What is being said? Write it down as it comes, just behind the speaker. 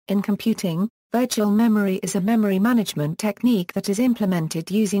In computing, virtual memory is a memory management technique that is implemented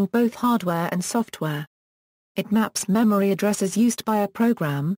using both hardware and software. It maps memory addresses used by a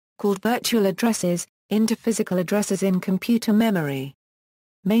program, called virtual addresses, into physical addresses in computer memory.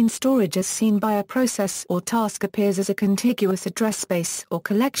 Main storage as seen by a process or task appears as a contiguous address space or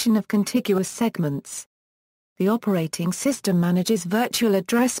collection of contiguous segments. The operating system manages virtual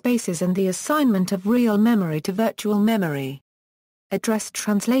address spaces and the assignment of real memory to virtual memory. Address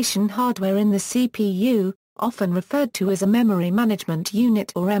translation hardware in the CPU, often referred to as a memory management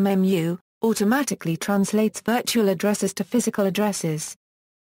unit or MMU, automatically translates virtual addresses to physical addresses.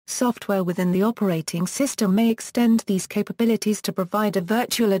 Software within the operating system may extend these capabilities to provide a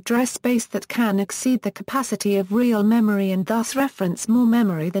virtual address space that can exceed the capacity of real memory and thus reference more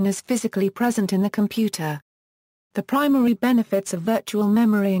memory than is physically present in the computer. The primary benefits of virtual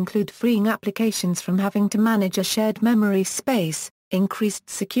memory include freeing applications from having to manage a shared memory space, increased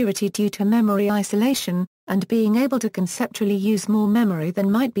security due to memory isolation, and being able to conceptually use more memory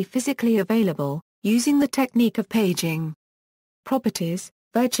than might be physically available, using the technique of paging. Properties: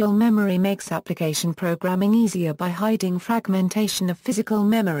 virtual memory makes application programming easier by hiding fragmentation of physical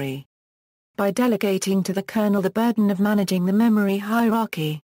memory. By delegating to the kernel the burden of managing the memory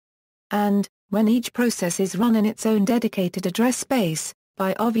hierarchy. And, when each process is run in its own dedicated address space,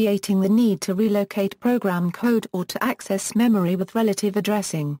 by obviating the need to relocate program code or to access memory with relative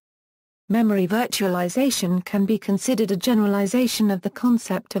addressing. Memory virtualization can be considered a generalization of the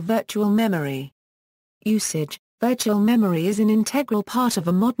concept of virtual memory. Usage: virtual memory is an integral part of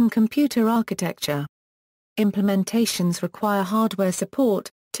a modern computer architecture. Implementations require hardware support,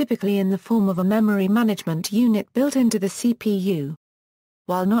 typically in the form of a memory management unit built into the CPU.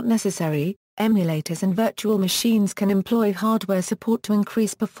 While not necessary, emulators and virtual machines can employ hardware support to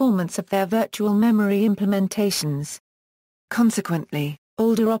increase performance of their virtual memory implementations. Consequently,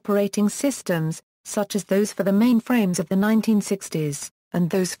 older operating systems, such as those for the mainframes of the 1960s, and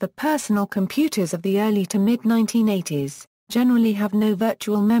those for personal computers of the early to mid-1980s, generally have no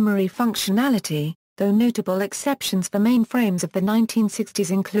virtual memory functionality, though notable exceptions for mainframes of the 1960s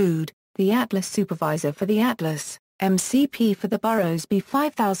include, the Atlas Supervisor for the Atlas, MCP for the Burroughs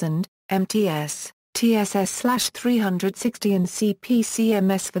B5000, MTS, TSS/360 and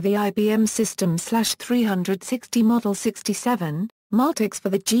CP/CMS for the IBM System/360 Model 67, Multics for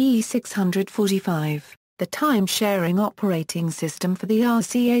the GE645. The time-sharing operating system for the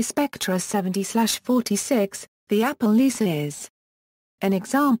RCA Spectra 70/46, the Apple Lisa is an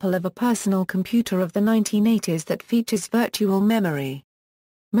example of a personal computer of the 1980s that features virtual memory.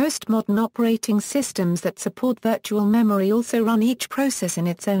 Most modern operating systems that support virtual memory also run each process in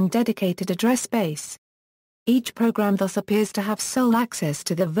its own dedicated address space. Each program thus appears to have sole access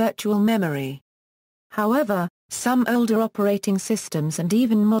to the virtual memory. However, some older operating systems and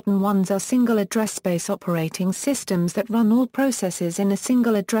even modern ones are single address space operating systems that run all processes in a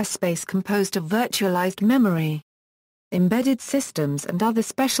single address space composed of virtualized memory. Embedded systems and other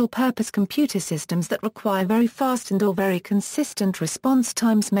special-purpose computer systems that require very fast and/or very consistent response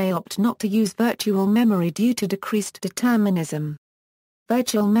times may opt not to use virtual memory due to decreased determinism.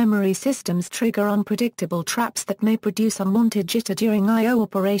 Virtual memory systems trigger unpredictable traps that may produce unwanted jitter during I/O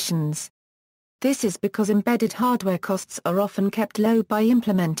operations. This is because embedded hardware costs are often kept low by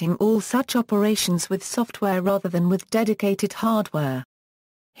implementing all such operations with software rather than with dedicated hardware.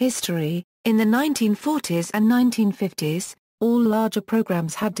 History: in the 1940s and 1950s, all larger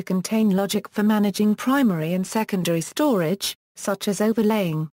programs had to contain logic for managing primary and secondary storage, such as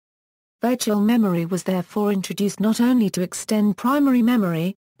overlaying. Virtual memory was therefore introduced not only to extend primary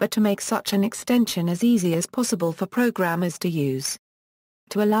memory, but to make such an extension as easy as possible for programmers to use.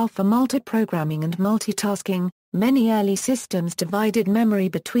 To allow for multiprogramming and multitasking, many early systems divided memory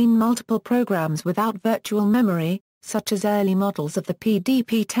between multiple programs without virtual memory, such as early models of the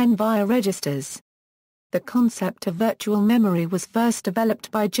PDP-10 via registers. The concept of virtual memory was first developed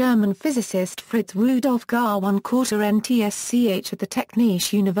by German physicist Fritz Rudolf Gar NTSCH at the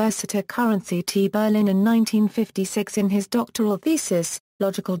Technische Universität Universität Berlin in 1956 in his doctoral thesis,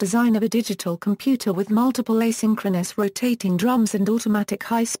 Logical Design of a Digital Computer with Multiple Asynchronous Rotating Drums and Automatic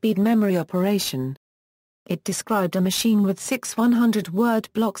High-Speed Memory Operation. It described a machine with 6 100-word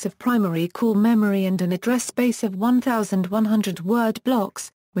blocks of primary core memory and an address space of 1,100-word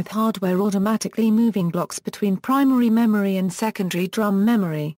blocks, with hardware automatically moving blocks between primary memory and secondary drum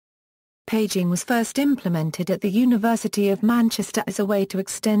memory. Paging was first implemented at the University of Manchester as a way to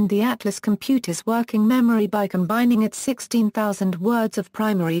extend the Atlas computer's working memory by combining its 16,000 words of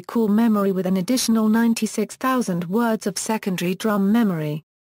primary core memory with an additional 96,000 words of secondary drum memory.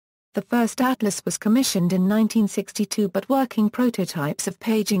 The first atlas was commissioned in 1962, but working prototypes of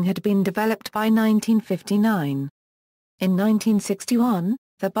paging had been developed by 1959. In 1961,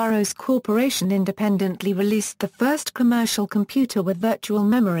 the Burroughs Corporation independently released the first commercial computer with virtual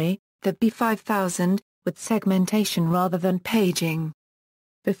memory, the B5000, with segmentation rather than paging.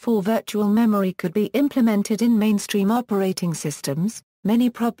 Before virtual memory could be implemented in mainstream operating systems, many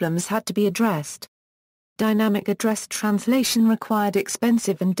problems had to be addressed. Dynamic address translation required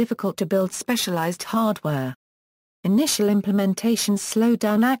expensive and difficult-to-build specialized hardware. Initial implementations slowed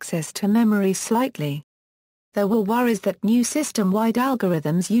down access to memory slightly. There were worries that new system-wide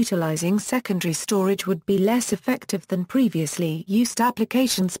algorithms utilizing secondary storage would be less effective than previously used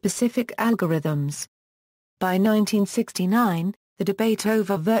application-specific algorithms. By 1969, the debate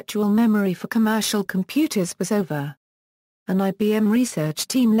over virtual memory for commercial computers was over. An IBM research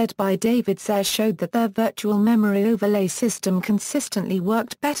team led by David Sayre showed that their virtual memory overlay system consistently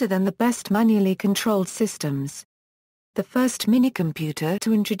worked better than the best manually controlled systems. The first minicomputer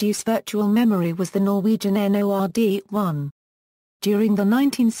to introduce virtual memory was the Norwegian NORD-1. During the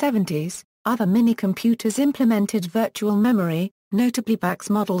 1970s, other minicomputers implemented virtual memory, notably VAX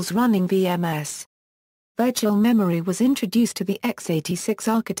models running VMS. Virtual memory was introduced to the x86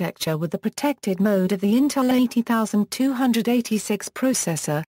 architecture with the protected mode of the Intel 80286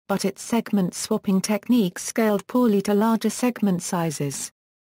 processor, but its segment swapping technique scaled poorly to larger segment sizes.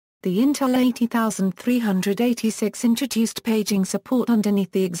 The Intel 80386 introduced paging support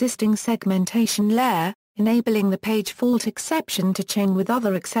underneath the existing segmentation layer, enabling the page fault exception to chain with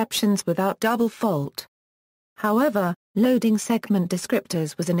other exceptions without double fault. However, loading segment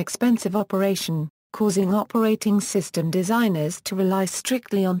descriptors was an expensive operation, causing operating system designers to rely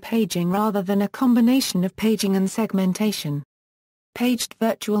strictly on paging rather than a combination of paging and segmentation. Paged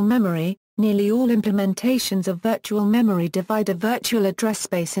virtual memory. Nearly all implementations of virtual memory divide a virtual address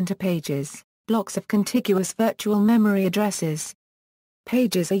space into pages, blocks of contiguous virtual memory addresses.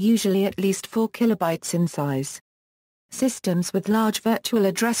 Pages are usually at least 4 kilobytes in size. Systems with large virtual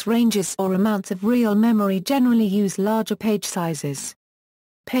address ranges or amounts of real memory generally use larger page sizes.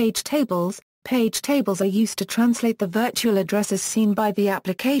 Page tables. Page tables are used to translate the virtual addresses seen by the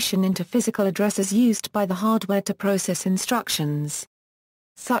application into physical addresses used by the hardware to process instructions.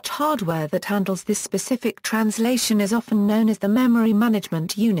 Such hardware that handles this specific translation is often known as the memory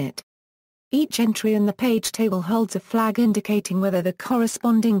management unit. Each entry in the page table holds a flag indicating whether the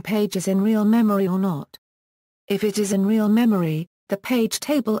corresponding page is in real memory or not. If it is in real memory, the page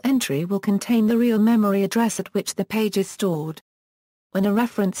table entry will contain the real memory address at which the page is stored. When a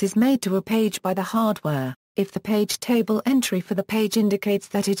reference is made to a page by the hardware, if the page table entry for the page indicates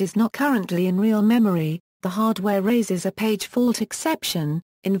that it is not currently in real memory, the hardware raises a page fault exception,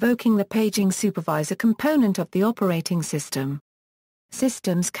 invoking the paging supervisor component of the operating system.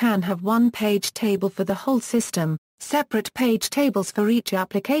 Systems can have one page table for the whole system, separate page tables for each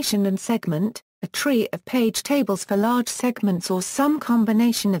application and segment, a tree of page tables for large segments or some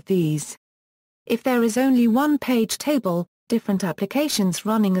combination of these. If there is only one page table, different applications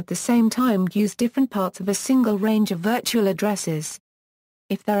running at the same time use different parts of a single range of virtual addresses.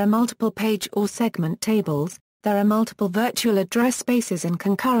 If there are multiple page or segment tables, there are multiple virtual address spaces and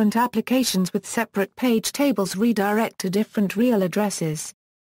concurrent applications with separate page tables redirect to different real addresses.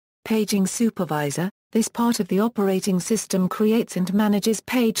 Paging Supervisor. This part of the operating system creates and manages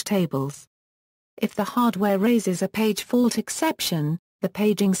page tables. If the hardware raises a page fault exception, the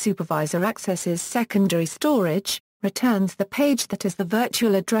Paging Supervisor accesses secondary storage, returns the page that is the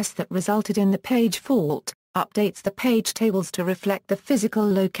virtual address that resulted in the page fault, updates the page tables to reflect the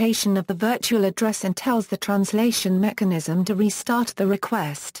physical location of the virtual address and tells the translation mechanism to restart the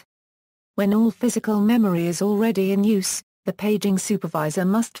request. When all physical memory is already in use, the paging supervisor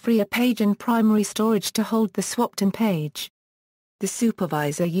must free a page in primary storage to hold the swapped-in page. The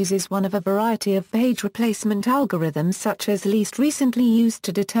supervisor uses one of a variety of page replacement algorithms such as least recently used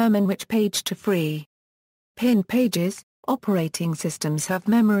to determine which page to free. Pin pages. Operating systems have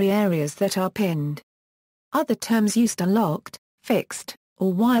memory areas that are pinned. Other terms used are locked, fixed,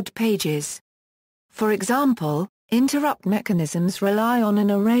 or wired pages. For example, interrupt mechanisms rely on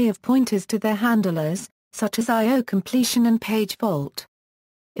an array of pointers to their handlers, such as I/O completion and page fault.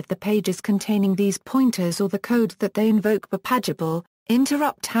 If the pages containing these pointers or the code that they invoke were pageable,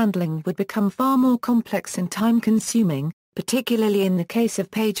 interrupt handling would become far more complex and time-consuming, particularly in the case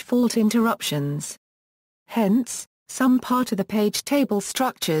of page fault interruptions. Hence, some part of the page table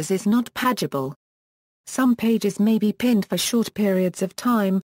structures is not pageable. Some pages may be pinned for short periods of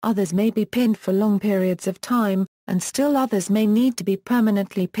time, others may be pinned for long periods of time, and still others may need to be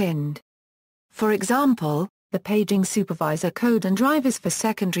permanently pinned. For example, The paging supervisor code and drivers for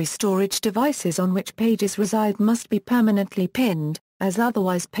secondary storage devices on which pages reside must be permanently pinned, as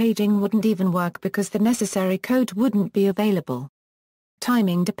otherwise paging wouldn't even work because the necessary code wouldn't be available.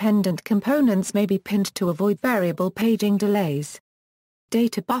 Timing-dependent components may be pinned to avoid variable paging delays.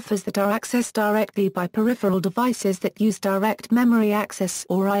 Data buffers that are accessed directly by peripheral devices that use direct memory access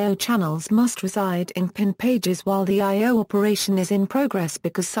or I/O channels must reside in pinned pages while the I/O operation is in progress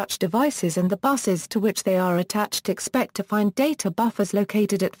because such devices and the buses to which they are attached expect to find data buffers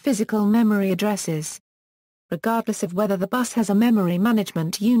located at physical memory addresses. Regardless of whether the bus has a memory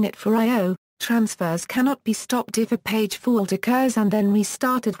management unit for I/O, transfers cannot be stopped if a page fault occurs and then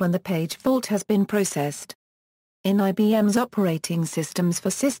restarted when the page fault has been processed. In IBM's operating systems for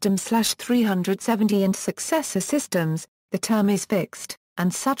System/370 and successor systems, the term is fixed,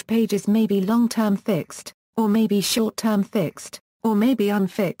 and such pages may be long-term fixed, or may be short-term fixed, or may be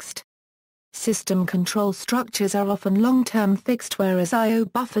unfixed. System control structures are often long-term fixed whereas I/O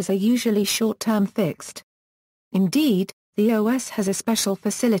buffers are usually short-term fixed. Indeed, the OS has a special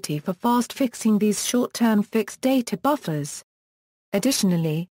facility for fast fixing these short-term fixed data buffers.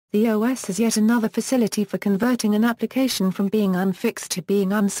 Additionally, the OS has yet another facility for converting an application from being unfixed to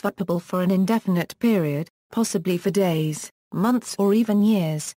being unswappable for an indefinite period, possibly for days, months or even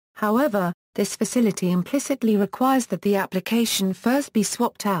years. However, this facility implicitly requires that the application first be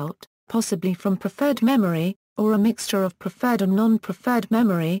swapped out, possibly from preferred memory, or a mixture of preferred and non-preferred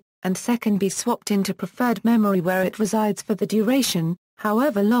memory, and second be swapped into preferred memory where it resides for the duration,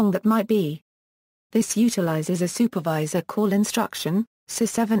 however long that might be. This utilizes a supervisor call instruction,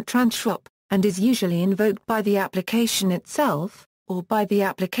 sys-event transwap, and is usually invoked by the application itself, or by the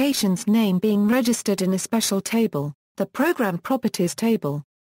application's name being registered in a special table, the Program Properties table.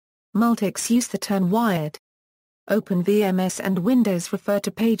 Multics use the term wired. OpenVMS and Windows refer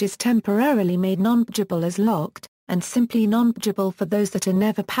to pages temporarily made non-pageable as locked, and simply non-pageable for those that are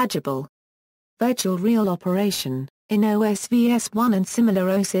never pageable. Virtual real operation. In OSVS1 and similar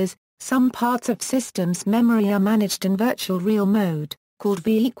OSes, some parts of systems memory are managed in virtual real mode, called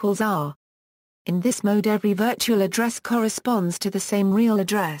V=R. In this mode every virtual address corresponds to the same real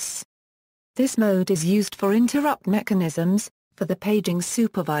address. This mode is used for interrupt mechanisms, for the paging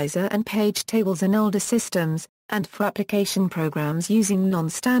supervisor and page tables in older systems, and for application programs using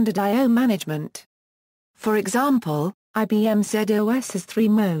non-standard I/O management. For example, IBM ZOS has three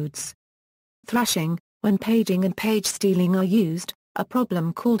modes. Thrashing, when paging and page stealing are used, a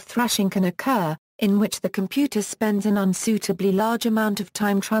problem called thrashing can occur, in which the computer spends an unsuitably large amount of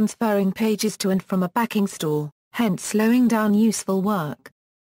time transferring pages to and from a backing store, hence slowing down useful work.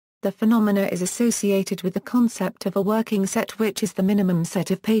 The phenomena is associated with the concept of a working set, which is the minimum set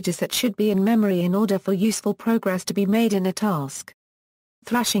of pages that should be in memory in order for useful progress to be made in a task.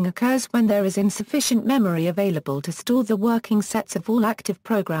 Thrashing occurs when there is insufficient memory available to store the working sets of all active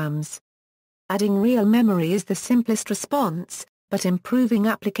programs. Adding real memory is the simplest response, but improving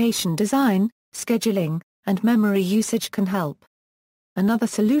application design, scheduling, and memory usage can help. Another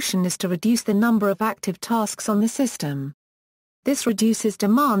solution is to reduce the number of active tasks on the system. This reduces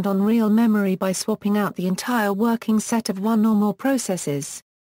demand on real memory by swapping out the entire working set of one or more processes.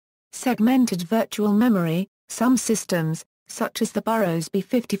 Segmented virtual memory. Some systems, such as the Burroughs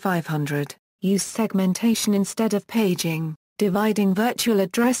B5500, use segmentation instead of paging, dividing virtual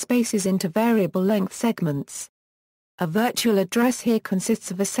address spaces into variable length segments. A virtual address here consists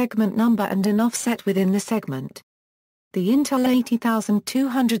of a segment number and an offset within the segment. The Intel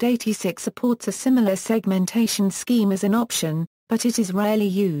 80286 supports a similar segmentation scheme as an option, but it is rarely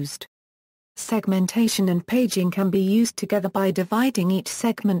used. Segmentation and paging can be used together by dividing each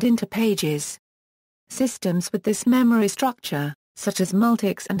segment into pages. Systems with this memory structure, such as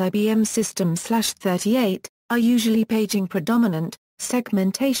Multics and IBM System/38, are usually paging predominant,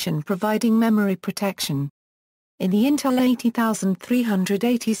 segmentation providing memory protection. In the Intel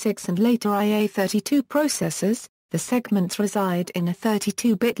 80386 and later IA32 processors, the segments reside in a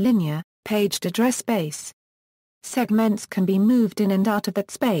 32-bit linear, paged address space. Segments can be moved in and out of that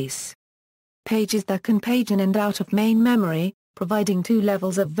space. Pages that can page in and out of main memory, providing two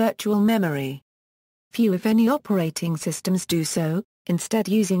levels of virtual memory. Few if any operating systems do so, instead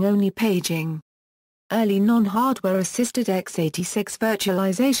using only paging. Early non-hardware assisted x86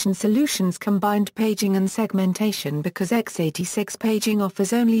 virtualization solutions combined paging and segmentation because x86 paging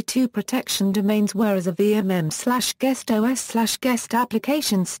offers only two protection domains whereas a VMM/guest OS/guest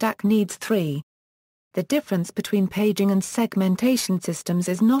application stack needs three. The difference between paging and segmentation systems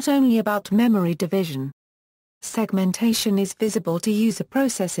is not only about memory division. Segmentation is visible to user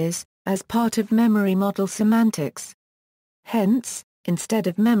processes, as part of memory model semantics. Hence, Instead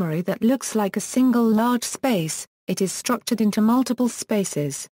of memory that looks like a single large space, it is structured into multiple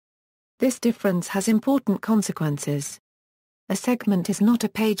spaces. This difference has important consequences. A segment is not a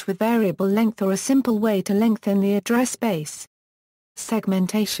page with variable length or a simple way to lengthen the address space.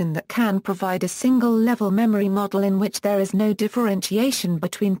 Segmentation that can provide a single-level memory model in which there is no differentiation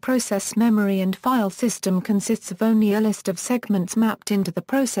between process memory and file system consists of only a list of segments mapped into the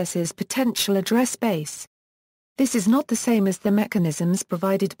process's potential address space. This is not the same as the mechanisms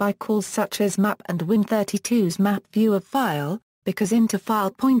provided by calls such as map and Win32's map view of file, because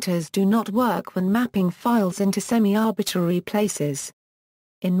interfile pointers do not work when mapping files into semi-arbitrary places.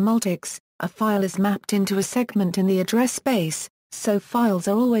 In Multics, a file is mapped into a segment in the address space, so files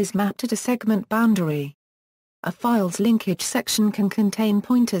are always mapped at a segment boundary. A file's linkage section can contain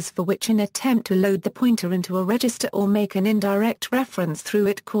pointers for which an attempt to load the pointer into a register or make an indirect reference through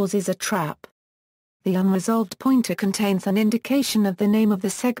it causes a trap. The unresolved pointer contains an indication of the name of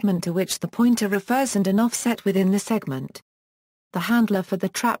the segment to which the pointer refers and an offset within the segment. The handler for the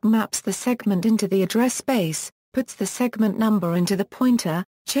trap maps the segment into the address space, puts the segment number into the pointer,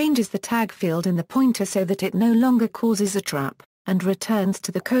 changes the tag field in the pointer so that it no longer causes a trap, and returns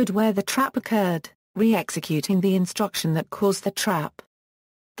to the code where the trap occurred, re-executing the instruction that caused the trap.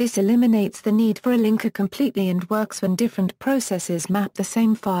 This eliminates the need for a linker completely and works when different processes map the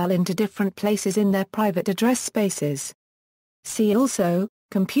same file into different places in their private address spaces. See also,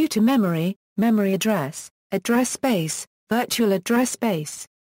 computer memory, memory address, address space, virtual address space.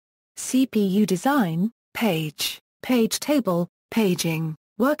 CPU design, page table, paging,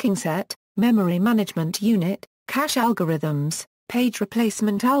 working set, memory management unit, cache algorithms, page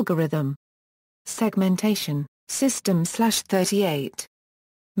replacement algorithm. Segmentation, system/38.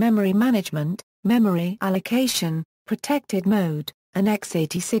 Memory management, memory allocation, protected mode, an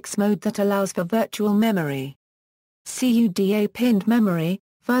x86 mode that allows for virtual memory. CUDA pinned memory,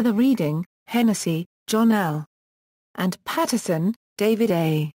 further reading, Hennessy, John L. and Patterson, David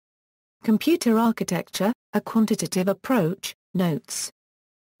A. Computer Architecture, A Quantitative Approach, Notes.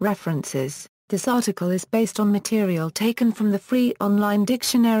 References. This article is based on material taken from the free online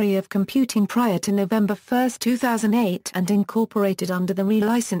Dictionary of Computing prior to November 1, 2008 and incorporated under the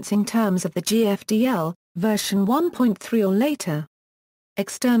relicensing terms of the GFDL, version 1.3 or later.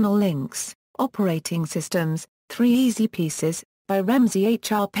 External links, Operating Systems, 3 Easy Pieces, by Remzi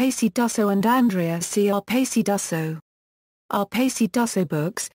H. Arpesi-Dusso and Andrea C. Arpesi-Dusso. Arpesi-Dusso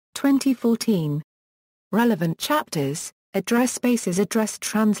Books, 2014. Relevant chapters, Address Spaces, Address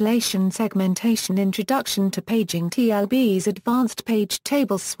Translation, Segmentation, Introduction to Paging, TLB's Advanced Page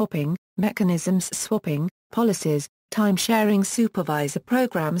Table Swapping, Mechanisms Swapping, Policies, Time-Sharing Supervisor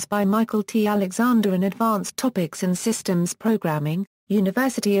Programs by Michael T. Alexander in Advanced Topics in Systems Programming,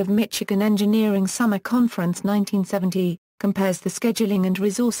 University of Michigan Engineering Summer Conference 1970, compares the scheduling and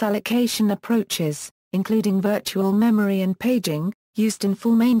resource allocation approaches, including virtual memory and paging, used in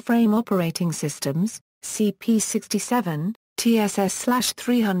full mainframe operating systems, CP67,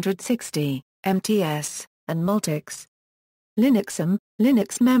 TSS/360, MTS, and Multics. Linuxum,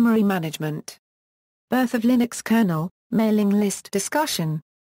 Linux Memory Management. Birth of Linux Kernel, Mailing List Discussion.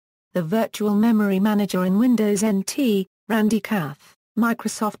 The Virtual Memory Manager in Windows NT, Randy Kath,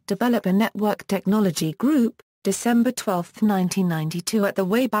 Microsoft Developer Network Technology Group, December 12, 1992 at the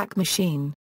Wayback Machine.